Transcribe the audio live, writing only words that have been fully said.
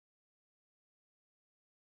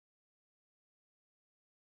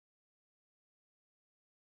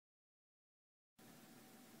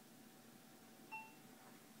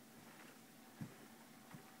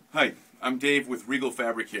Hi, I'm Dave with Regal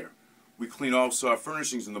Fabric here. We clean all soft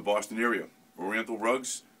furnishings in the Boston area. Oriental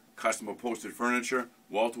rugs, custom upholstered furniture,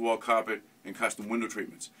 wall-to-wall carpet, and custom window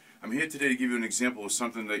treatments. I'm here today to give you an example of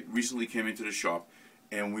something that recently came into the shop,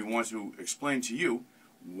 and we want to explain to you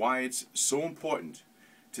why it's so important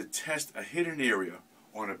to test a hidden area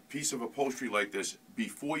on a piece of upholstery like this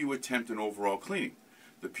before you attempt an overall cleaning.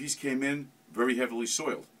 The piece came in very heavily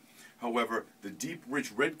soiled. However, the deep,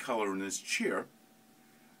 rich red color in this chair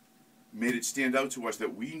made it stand out to us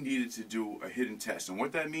that we needed to do a hidden test. And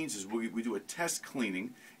what that means is we do a test cleaning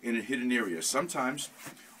in a hidden area. Sometimes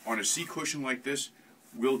on a seat cushion like this,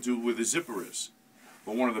 we'll do where the zipper is.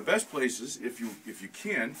 But one of the best places, if you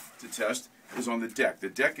can, to test is on the deck. The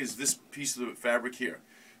deck is this piece of the fabric here.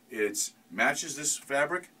 It matches this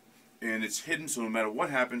fabric and it's hidden, so no matter what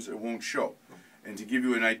happens, it won't show. And to give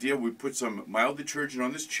you an idea, we put some mild detergent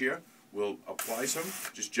on this chair. We'll apply some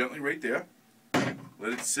just gently right there.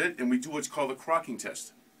 Let it sit, and we do what's called a crocking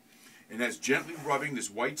test. And that's gently rubbing this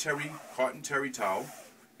white terry, cotton terry towel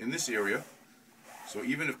in this area. So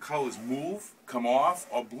even if colors move, come off,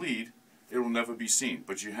 or bleed, it will never be seen.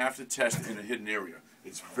 But you have to test in a hidden area.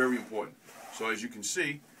 It's very important. So as you can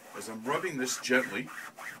see, as I'm rubbing this gently,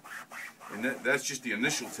 and that's just the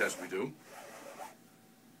initial test we do,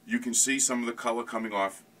 you can see some of the color coming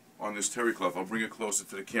off on this terry cloth. I'll bring it closer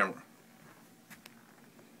to the camera.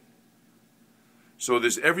 So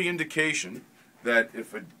there's every indication that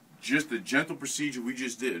if just the gentle procedure we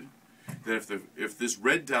just did, that if this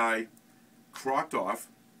red dye crocked off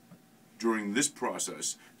during this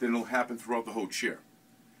process, then it'll happen throughout the whole chair.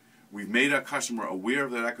 We've made our customer aware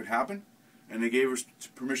that could happen, and they gave us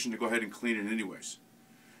permission to go ahead and clean it anyways.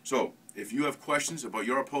 So if you have questions about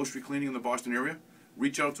your upholstery cleaning in the Boston area,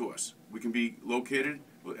 reach out to us. We can be located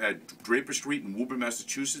at Draper Street in Woburn,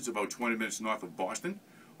 Massachusetts, about 20 minutes north of Boston.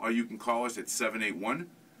 Or you can call us at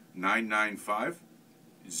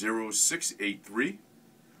 781-995-0683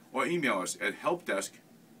 or email us at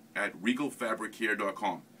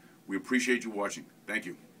helpdesk@regalfabriccare.com. We appreciate you watching. Thank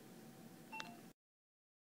you.